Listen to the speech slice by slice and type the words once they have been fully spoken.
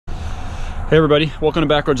Hey everybody, welcome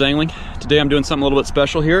to Backroads Angling. Today I'm doing something a little bit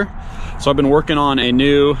special here. So I've been working on a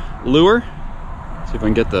new lure. See if I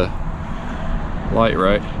can get the light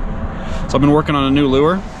right. So I've been working on a new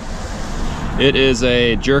lure. It is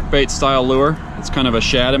a jerkbait style lure. It's kind of a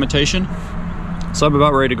shad imitation. So I'm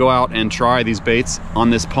about ready to go out and try these baits on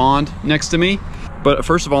this pond next to me. But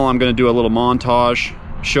first of all, I'm going to do a little montage,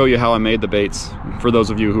 show you how I made the baits for those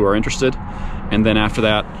of you who are interested. And then after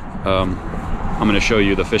that, I'm going to show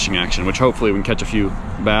you the fishing action, which hopefully we can catch a few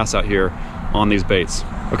bass out here on these baits.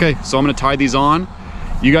 Okay, so I'm going to tie these on.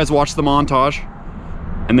 You guys watch the montage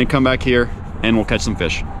and then come back here and we'll catch some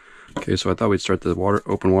fish. Okay, so I thought we'd start the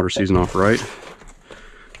open water season off right.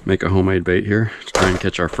 Make a homemade bait here to try and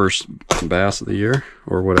catch our first bass of the year,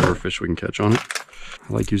 or whatever fish we can catch on it.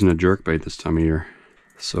 I like using a jerkbait this time of year.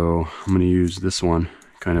 So I'm going to use this one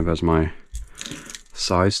kind of as my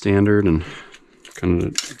size standard and kind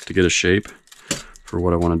of to get a shape for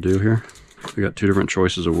what I want to do here. We got two different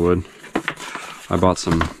choices of wood. I bought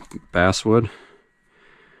some basswood,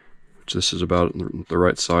 which this is about the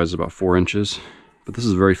right size, about 4 inches. But this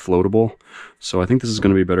is very floatable, so I think this is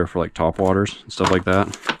going to be better for like top waters and stuff like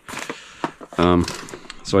that.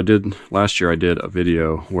 So last year I did a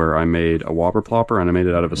video where I made a whopper plopper and I made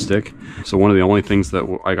it out of a stick. So one of the only things that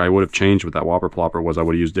I would have changed with that whopper plopper was I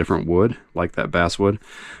would have used different wood, like that basswood,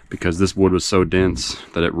 because this wood was so dense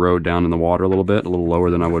that it rode down in the water a little bit, a little lower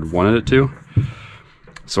than I would have wanted it to.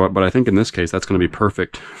 So, but I think in this case that's going to be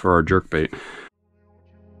perfect for our jerkbait.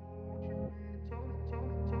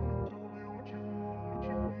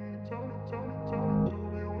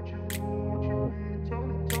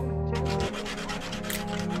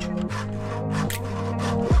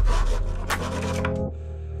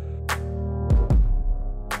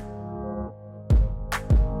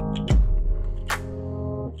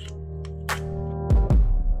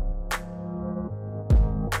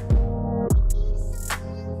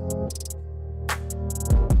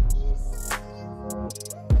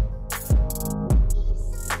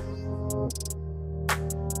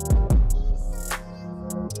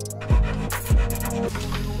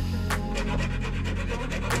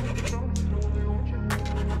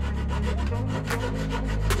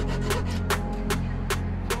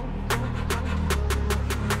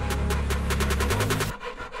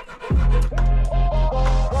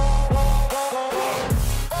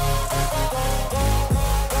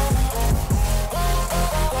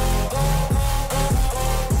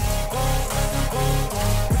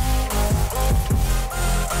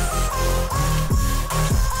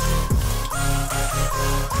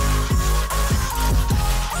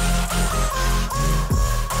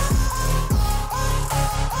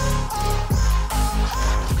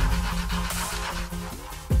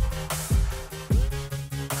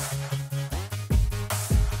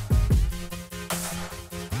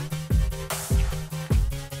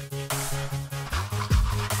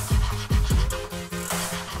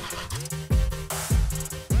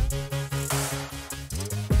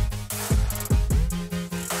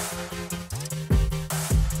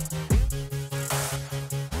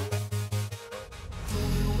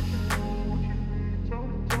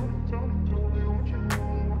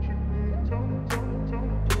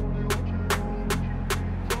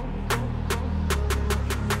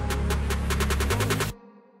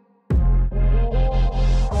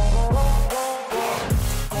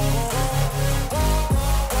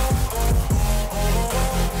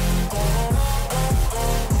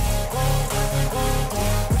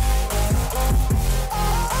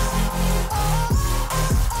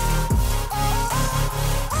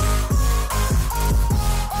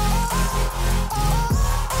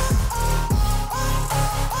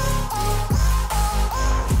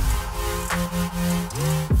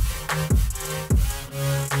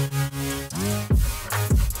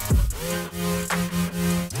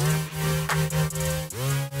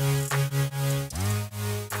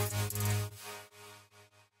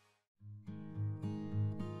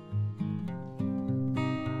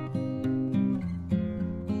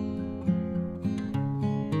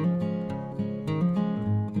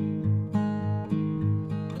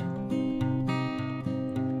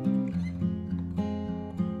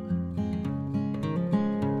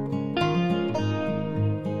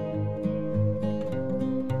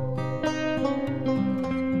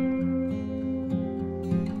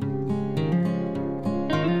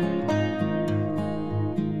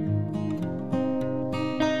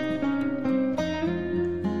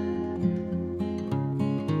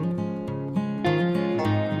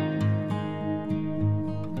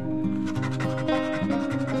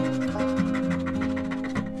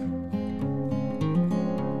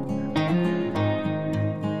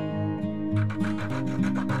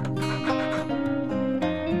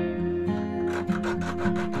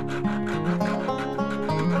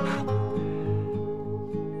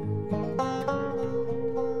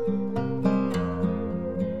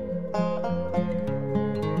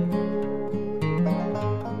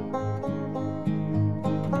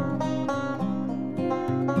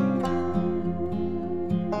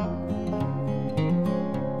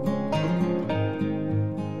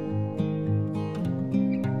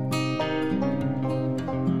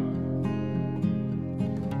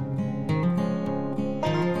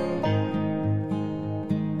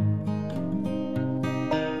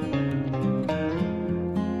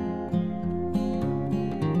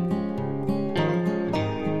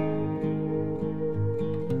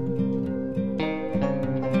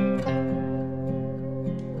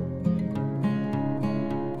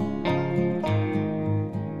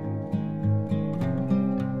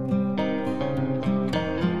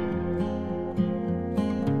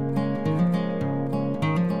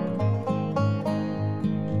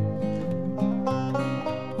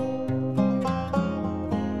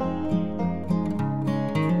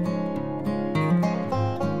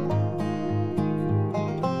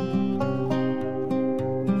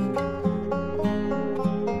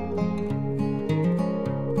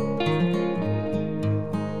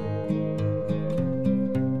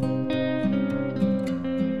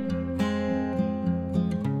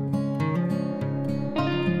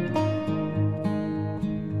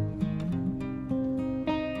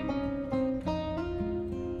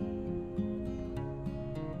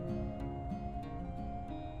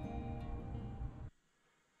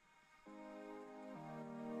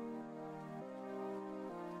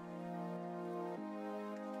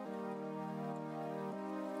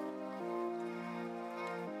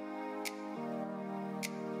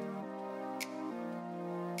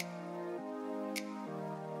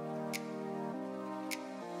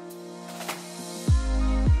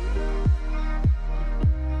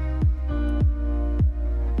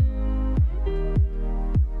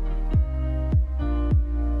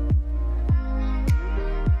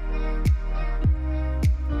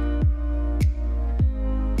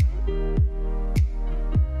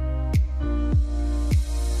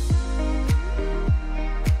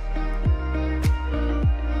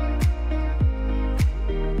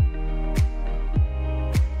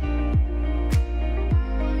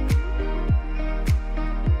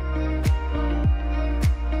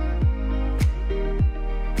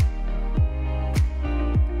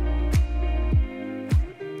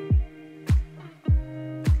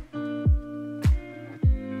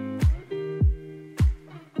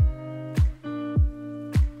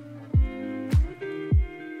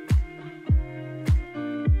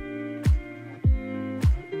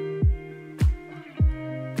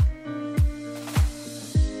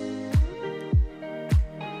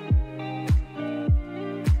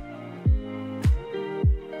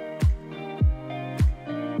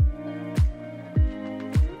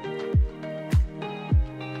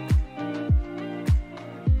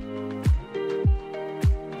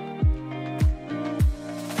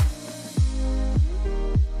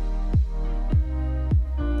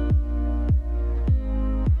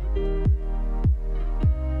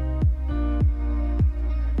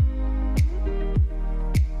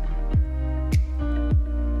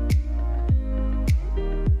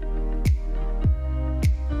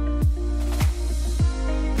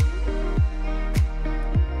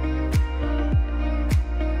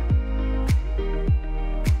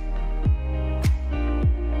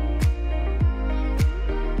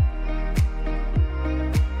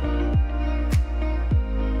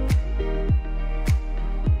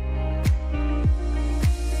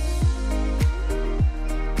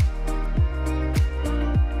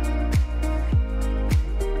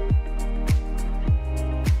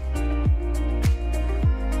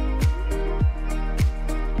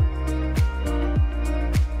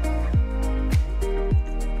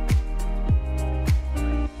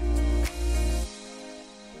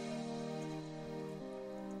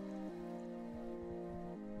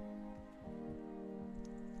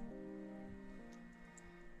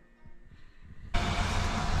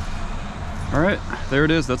 All right, there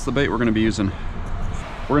it is. That's the bait we're gonna be using.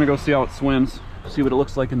 We're gonna go see how it swims, see what it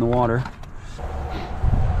looks like in the water.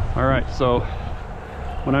 All right, so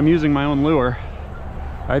when I'm using my own lure,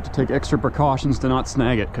 I have to take extra precautions to not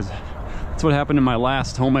snag it, because that's what happened in my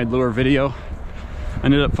last homemade lure video. I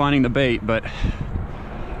ended up finding the bait, but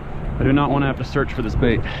I do not want to have to search for this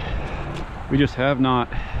bait. We just have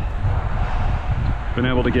not been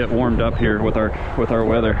able to get warmed up here with our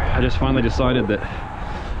weather. I just finally decided that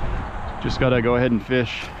just gotta go ahead and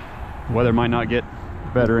fish. The weather might not get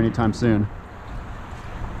better anytime soon.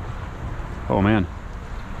 Oh man.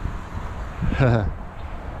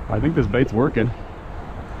 I think this bait's working.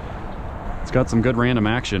 It's got some good random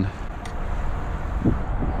action.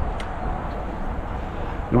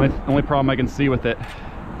 The only problem I can see with it,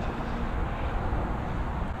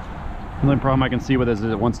 is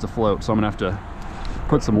that it wants to float, so I'm gonna have to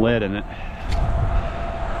put some lead in it,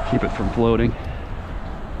 keep it from floating.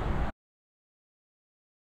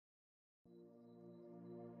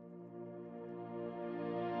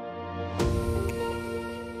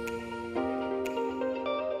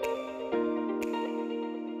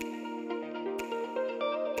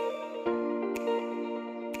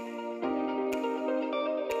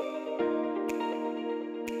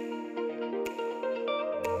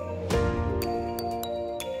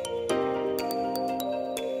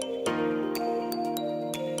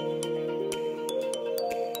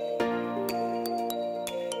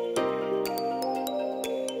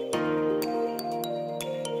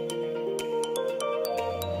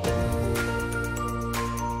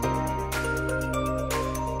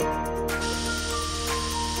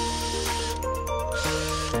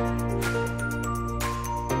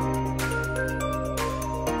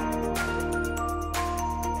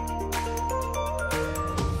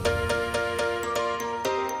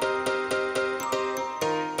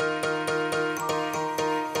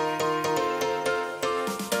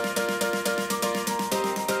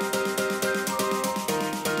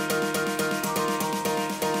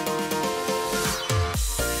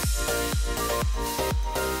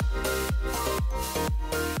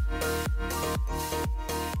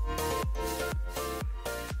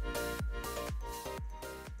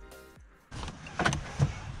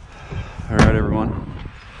 All right, everyone.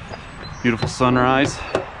 Beautiful sunrise.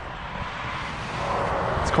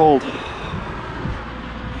 It's cold.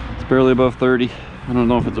 It's barely above 30. I don't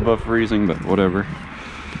know if it's above freezing, but whatever.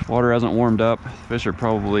 Water hasn't warmed up. Fish are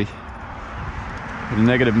probably in a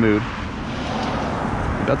negative mood.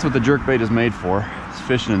 That's what the jerkbait is made for. It's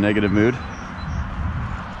fish in a negative mood.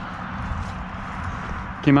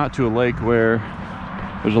 Came out to a lake where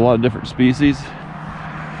there's a lot of different species.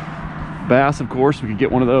 Bass, of course, we could get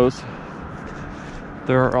one of those.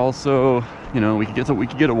 There are also, you know, we could get a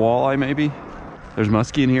walleye maybe. There's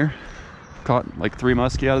muskie in here. Caught like 3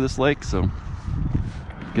 muskie out of this lake, so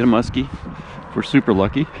get a muskie if we're super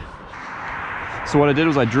lucky. So what I did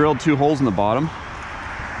was I drilled 2 holes in the bottom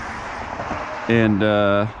and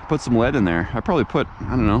put some lead in there. I probably put, I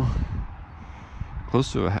don't know,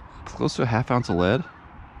 close to a half ounce of lead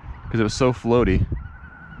because it was so floaty.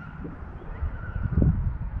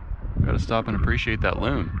 Gotta stop and appreciate that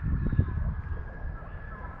loon.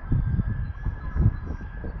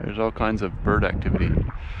 There's all kinds of bird activity.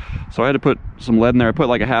 So I had to put some lead in there. I put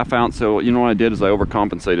like a half ounce, so you know what I did is I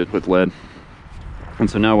overcompensated with lead. And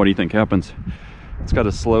so now what do you think happens? It's got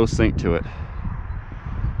a slow sink to it.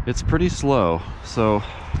 It's pretty slow, so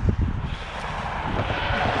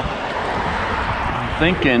I'm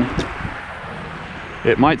thinking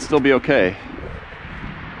it might still be okay.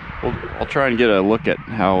 I'll try and get a look at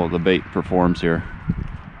how the bait performs here.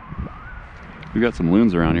 We've got some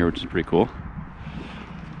loons around here, which is pretty cool.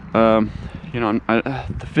 You know,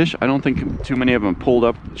 the fish, I don't think too many of them pulled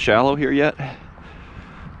up shallow here yet,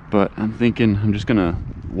 but I'm thinking I'm just gonna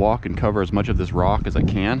walk and cover as much of this rock as I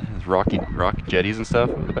can. This rock jetties and stuff.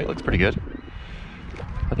 The bait looks pretty good.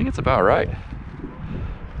 I think it's about right.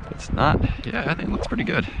 It's not, yeah, I think it looks pretty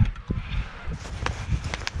good.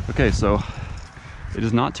 Okay, so it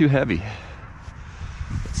is not too heavy.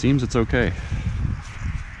 It seems it's okay.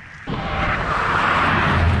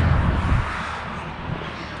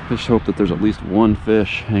 I just hope that there's at least one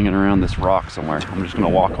fish hanging around this rock somewhere. I'm just gonna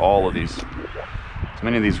walk all of these, as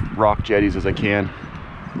many of these rock jetties as I can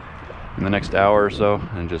in the next hour or so,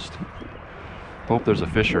 and just hope there's a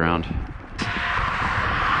fish around.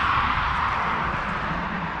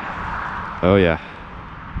 Oh yeah.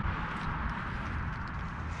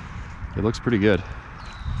 It looks pretty good.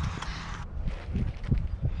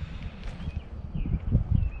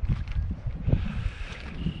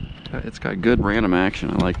 It's got good random action.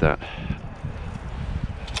 I like that.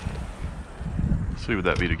 sweet would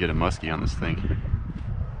that be to get a muskie on this thing?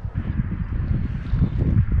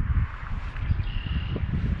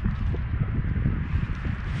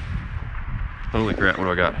 Holy crap, what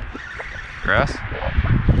do I got? Grass?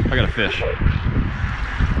 I got a fish.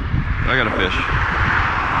 I got a fish.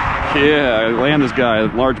 Yeah, I land this guy,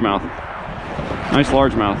 largemouth. Nice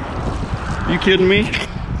largemouth. Are you kidding me?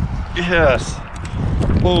 Yes.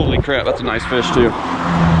 Holy crap, that's a nice fish too.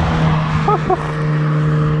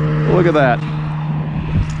 Look at that.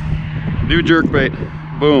 New jerkbait.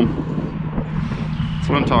 Boom. That's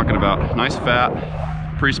what I'm talking about. Nice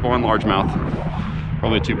fat, pre-spawn largemouth.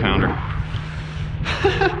 Probably a 2-pounder.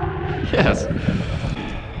 Yes.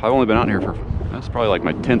 I've only been out here for, that's probably like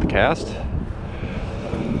my 10th cast.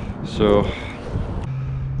 So,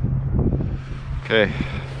 okay.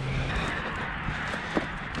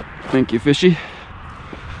 Thank you, fishy.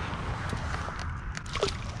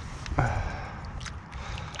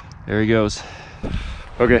 There he goes.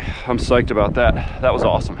 Okay, I'm psyched about that. That was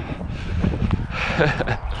awesome.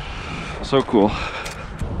 So cool.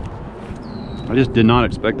 I just did not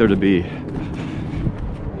expect there to be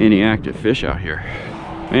any active fish out here.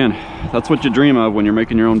 Man, that's what you dream of when you're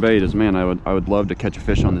making your own bait is, man, I would love to catch a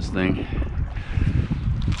fish on this thing.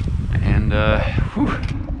 And whew,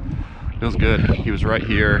 feels good. He was right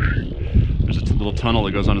here. There's a little tunnel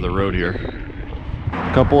that goes under the road here.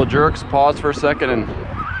 A couple of jerks, paused for a second, and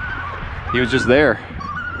he was just there.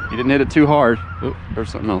 He didn't hit it too hard. Oh, there's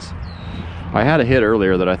something else. I had a hit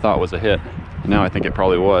earlier that I thought was a hit. Now I think it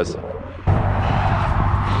probably was.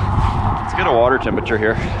 Let's get a water temperature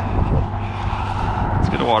here. Let's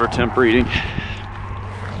get a water temp reading.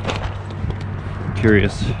 I'm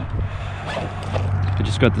curious. I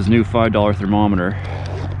just got this new $5 thermometer.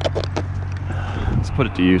 Let's put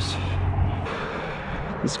it to use.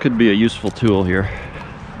 This could be a useful tool here.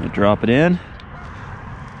 I'm gonna drop it in.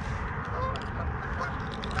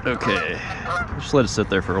 Okay, just let it sit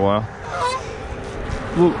there for a while.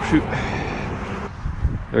 Whoa, shoot.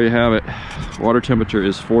 There you have it. Water temperature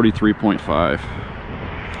is 43.5.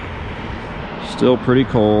 Still pretty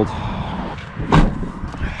cold.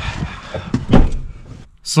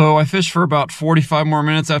 So I fished for about 45 more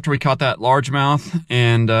minutes after we caught that largemouth,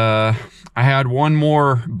 and I had one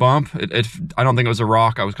more bump. I don't think it was a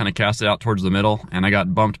rock. I was kind of casted out towards the middle, and I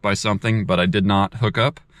got bumped by something, but I did not hook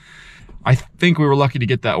up. I think we were lucky to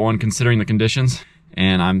get that one considering the conditions,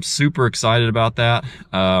 and I'm super excited about that.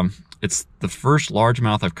 It's the first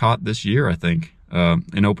largemouth I've caught this year, I think,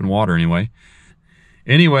 in open water anyway.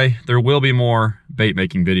 Anyway, there will be more bait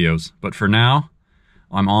making videos, but for now,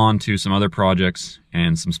 I'm on to some other projects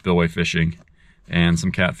and some spillway fishing and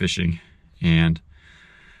some catfishing and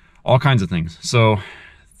all kinds of things. So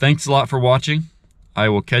thanks a lot for watching. I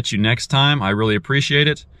will catch you next time. I really appreciate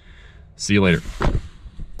it. See you later.